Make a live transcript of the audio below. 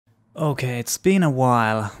Okay, it's been a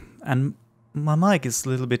while, and my mic is a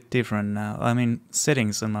little bit different now. I mean,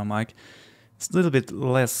 settings on my mic. It's a little bit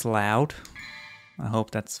less loud. I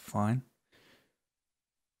hope that's fine.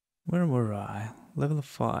 Where were I? Level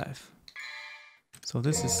 5. So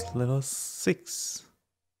this is level 6.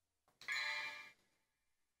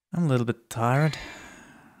 I'm a little bit tired.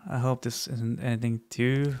 I hope this isn't anything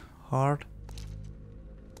too hard.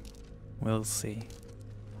 We'll see.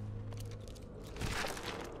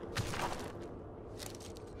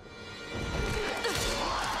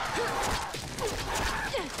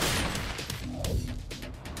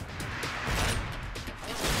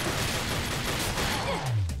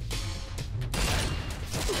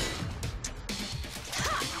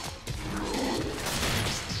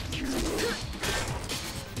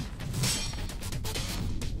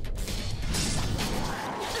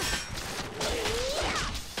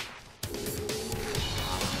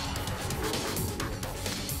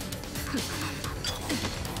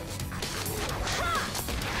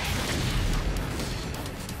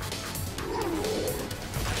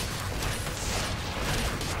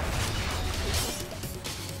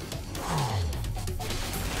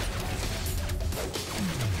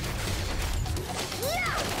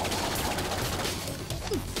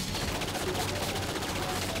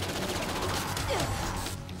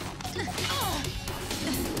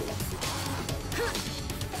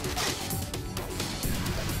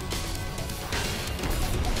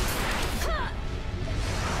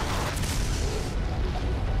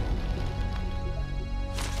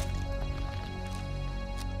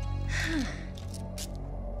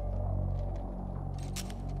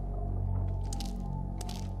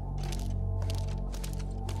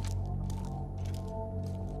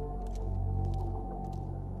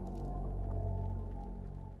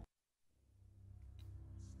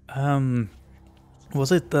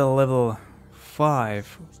 Was it the level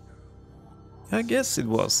 5? I guess it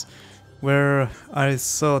was. Where I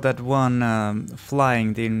saw that one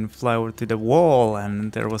flying thing fly over to the wall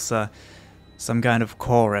and there was some kind of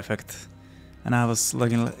core effect. And I was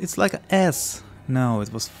looking, it's like an S. No,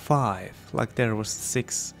 it was 5. Like there was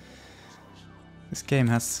 6. This game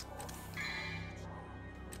has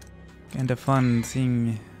kind of fun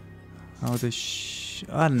thing. How to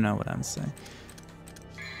I don't know what I'm saying.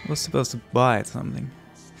 I was supposed to buy something.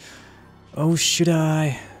 Oh, should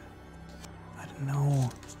I? I don't know.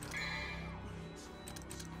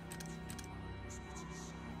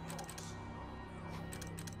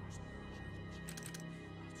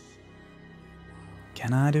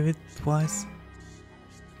 Can I do it twice?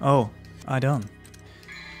 Oh, I don't.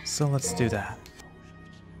 So let's do that.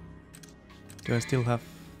 Do I still have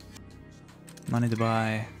money to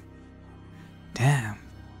buy? Damn.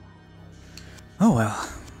 Oh well.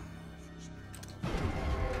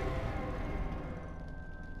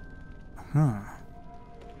 Huh.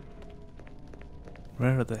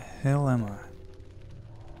 Where the hell am I?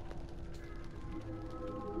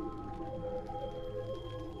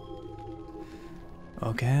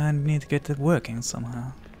 Okay, I need to get it working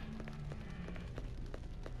somehow.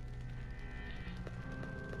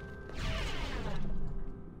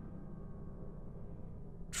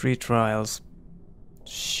 Three trials.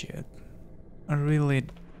 Shit.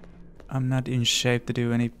 I'm not in shape to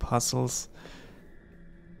do any puzzles.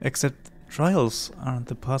 Except trials aren't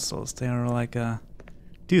the puzzles, they are like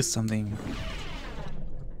do something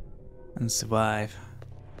and survive.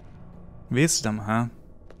 Wisdom, huh?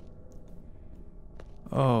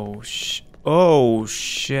 Oh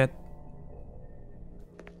shit.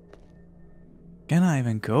 Can I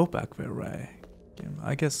even go back where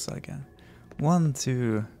I guess I can. 1,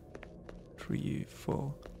 2, 3,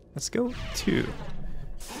 4. Let's go 2.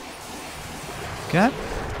 Okay.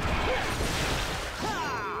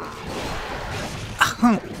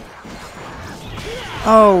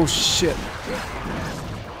 Oh shit.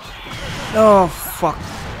 Oh fuck.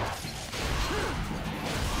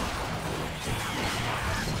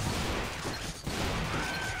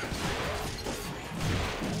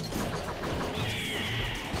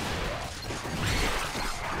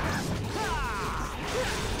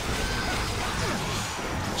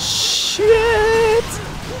 Shit.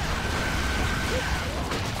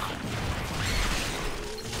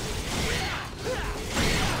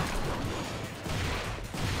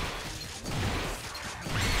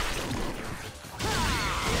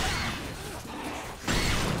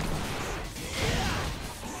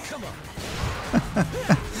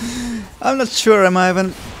 I'm not sure I'm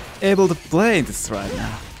even able to play this right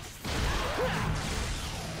now.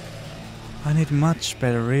 I need much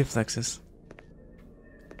better reflexes.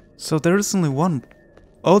 So there is only one.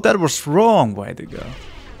 Oh, that was wrong way to go.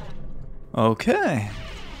 Okay.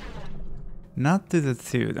 Not to the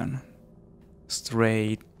 2 then.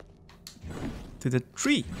 Straight to the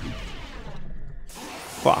 3.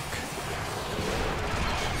 Fuck.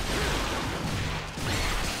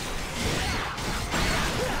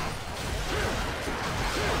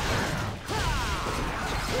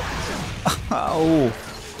 Oh.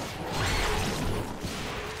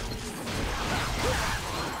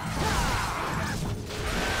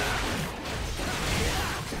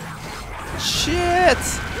 Shit.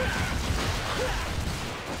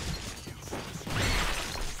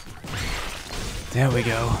 There we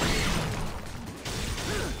go.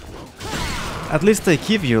 At least they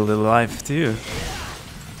keep you a little life too.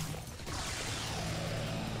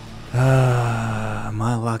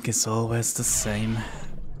 My luck is always the same.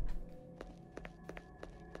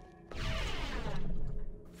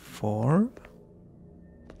 4?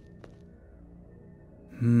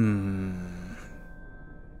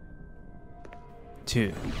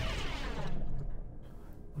 2.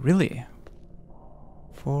 Really?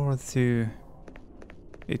 4, 2.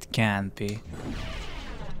 It can't be.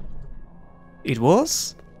 It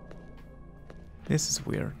was? This is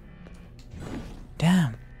weird.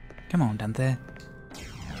 Damn. Come on, Dante.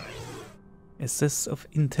 Excess of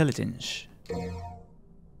intelligence.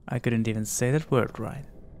 I couldn't even say that word right.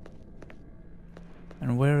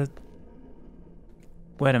 And where...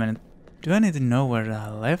 Wait a minute. Do I need to know where I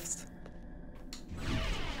left?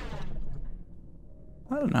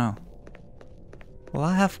 I don't know. Well,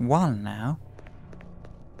 I have 1 now.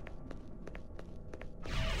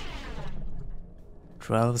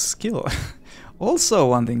 12 skill. Also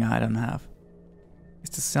one thing I don't have. Is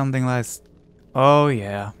this something like... Oh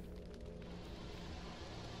yeah.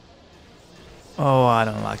 Oh, I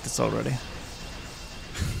don't like this already.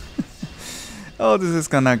 Oh, this is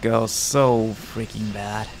gonna go so freaking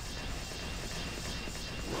bad.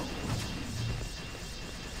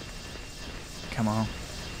 Come on.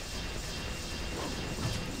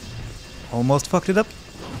 Almost fucked it up.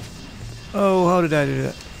 Oh, how did I do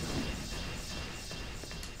that?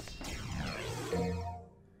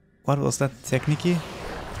 What was that technique?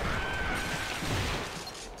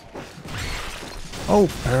 Oh,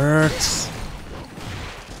 birds.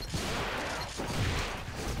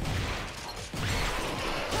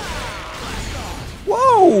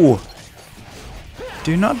 Whoa!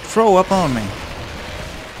 Do not throw up on me.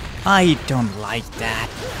 I don't like that.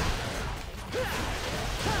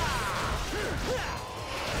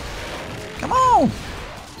 Come on!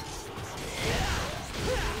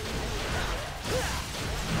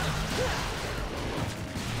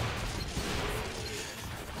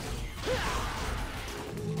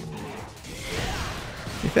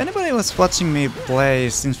 If anybody was watching me play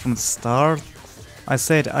since from the start, I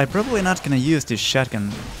said I'm probably not gonna use this shotgun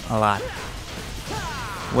a lot.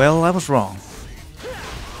 Well, I was wrong.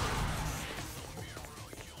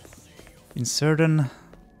 In certain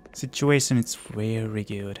situations it's very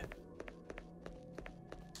good.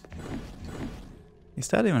 Is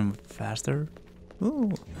that even faster?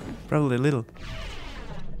 Ooh, probably a little.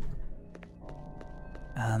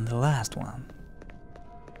 And the last one.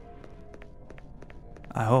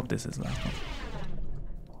 I hope this is the last one.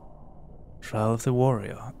 Trial of the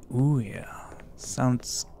Warrior. Ooh yeah.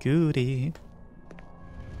 Sounds goody.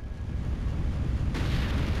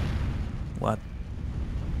 What?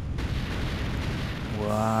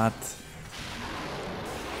 What?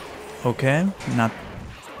 Okay, not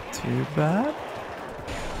too bad.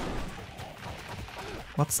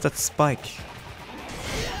 What's that spike?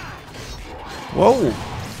 Whoa!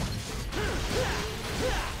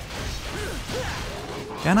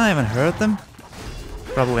 Can I even hurt them?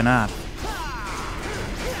 Probably not.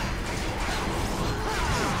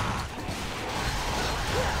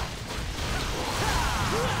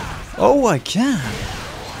 Oh, I can!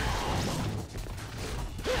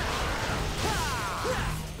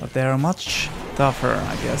 But they are much tougher,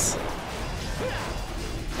 I guess.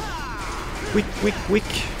 Quick, quick, quick!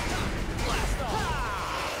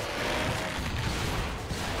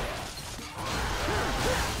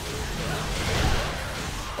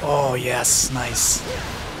 Oh yes, nice.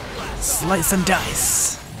 Slice and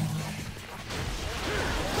dice.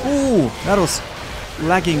 Ooh, that was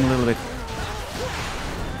lagging a little bit.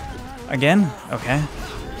 Again? Okay.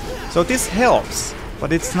 So this helps,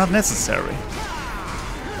 but it's not necessary.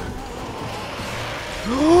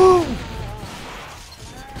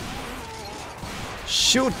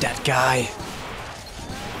 Shoot that guy.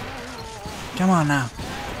 Come on now.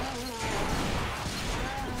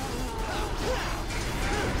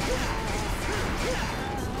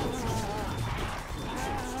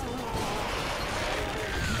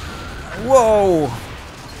 Whoa!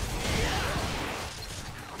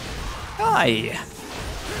 Hi!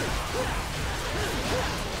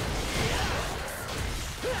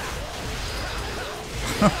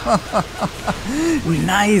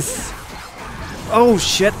 Nice! Oh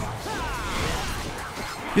shit!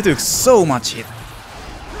 You took so much hit.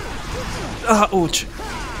 Ouch!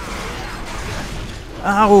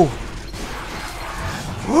 Ow!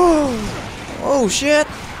 Oh! Oh shit!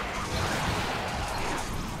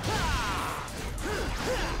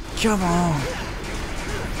 Come on!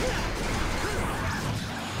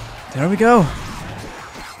 There we go!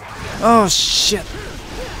 Oh shit!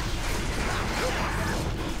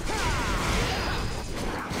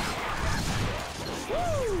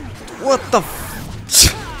 What the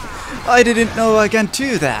f- I didn't know I can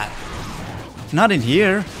do that! Not in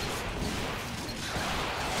here!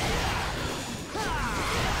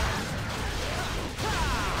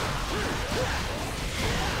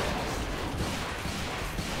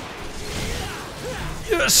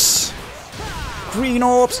 Yes! Green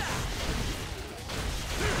orbs!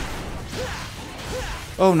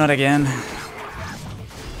 Oh, not again.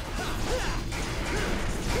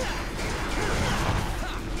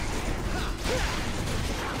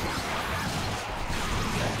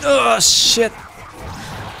 Oh shit!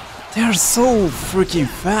 They are so freaking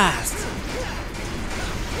fast!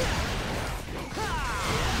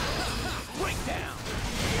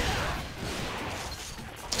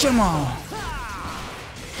 Come on!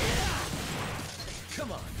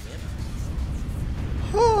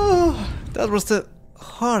 Oh, that was the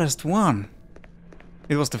hardest one.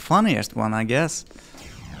 It was the funniest one, I guess.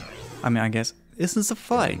 I mean, I guess. Isn't it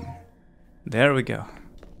fine? There we go.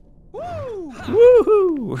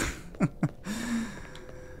 Woohoo!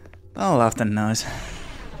 I love that noise.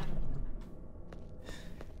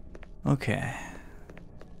 Okay.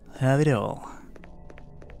 Have it all.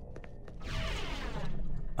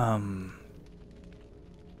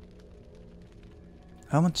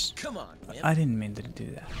 How much? Come on, man. I didn't mean to do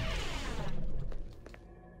that.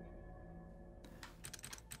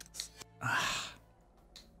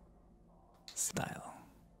 Style.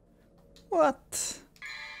 What?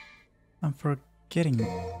 I'm forgetting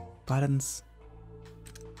buttons.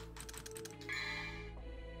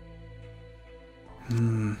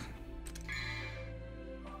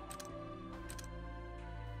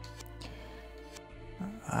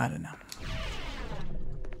 I don't know.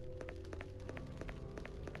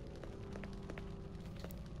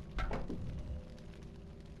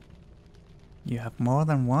 You have more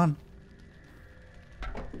than one.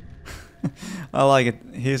 I like it.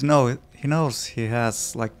 He knows he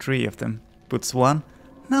has like 3 of them. Puts one,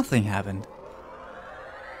 nothing happened.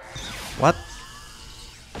 What?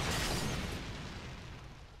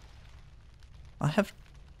 I have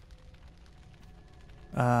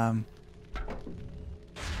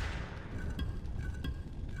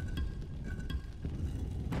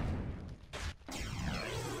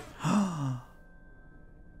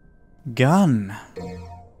gun.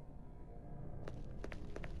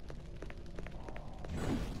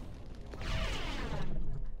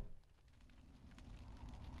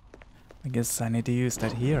 I guess I need to use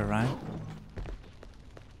that here, right?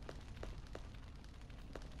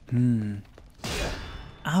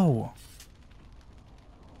 Ow.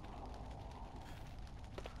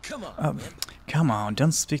 Come on,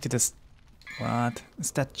 don't speak to this. What?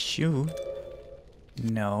 Is that you?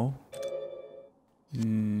 No.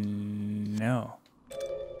 No.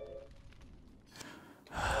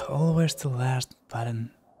 Oh, where's the last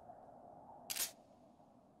button?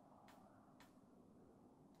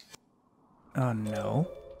 Oh, no.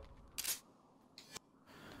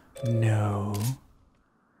 No.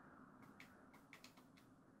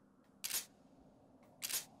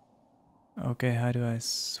 Okay, how do I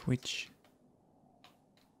switch?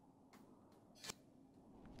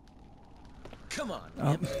 Come on.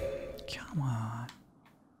 Oh, come on.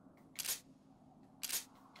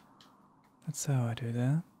 That's how I do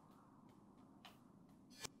that.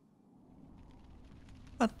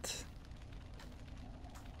 What?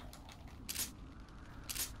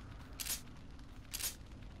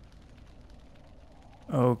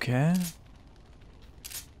 Okay.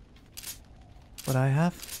 But I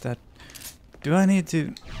have that. Do I need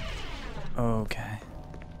to? Okay.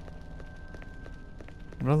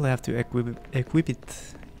 Really have to equip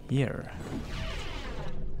it here.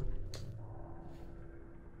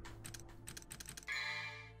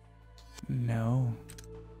 No.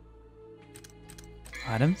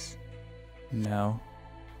 Items? No.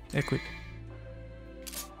 Equip.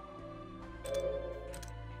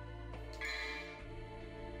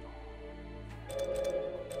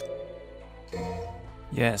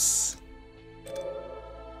 Yes.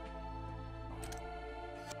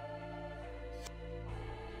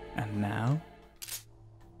 And now?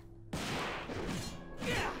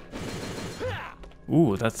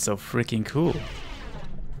 Ooh, that's so freaking cool.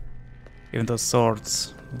 Even though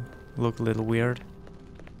swords look a little weird.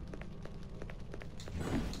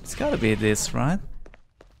 It's gotta be this, right?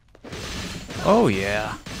 Oh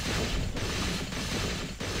yeah.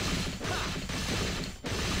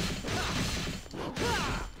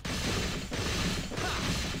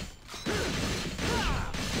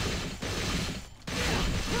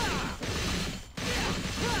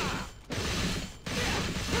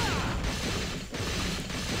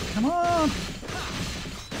 Come on!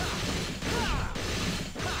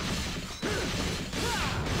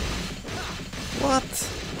 What?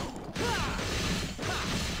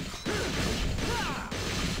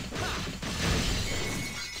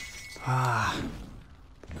 Ah.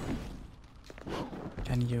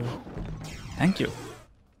 Can you? Thank you.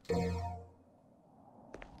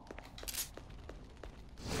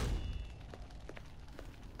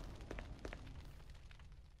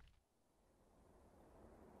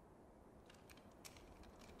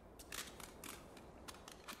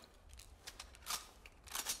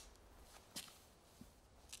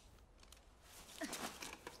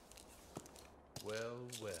 Well,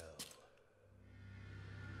 well.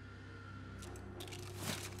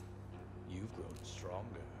 You've grown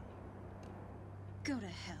stronger. Go to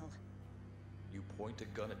hell. You point a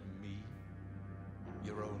gun at me?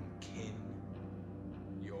 Your own kin?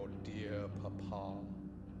 Your dear papa?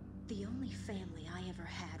 The only family I ever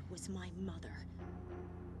had was my mother.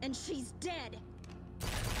 And she's dead!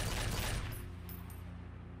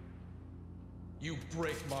 You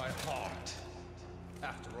break my heart.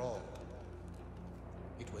 After all,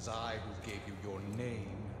 it was I who gave you your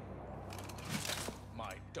name.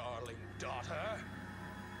 My darling daughter.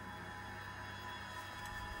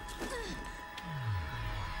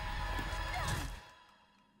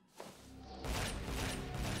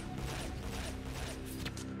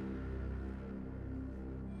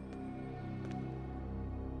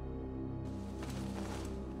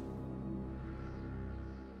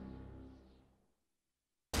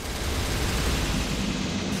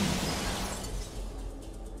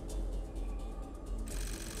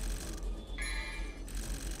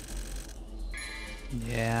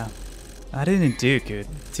 Yeah, I didn't do good.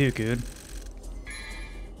 Too good.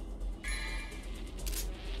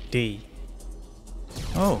 D.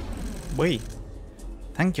 Oh, wait.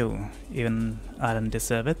 Thank you. Even I don't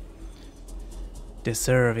deserve it.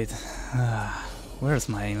 Deserve it. Where's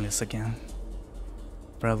my English again?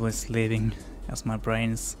 Probably sleeping as my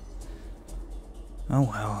brains. Oh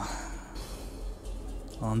well.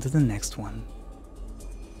 On to the next one.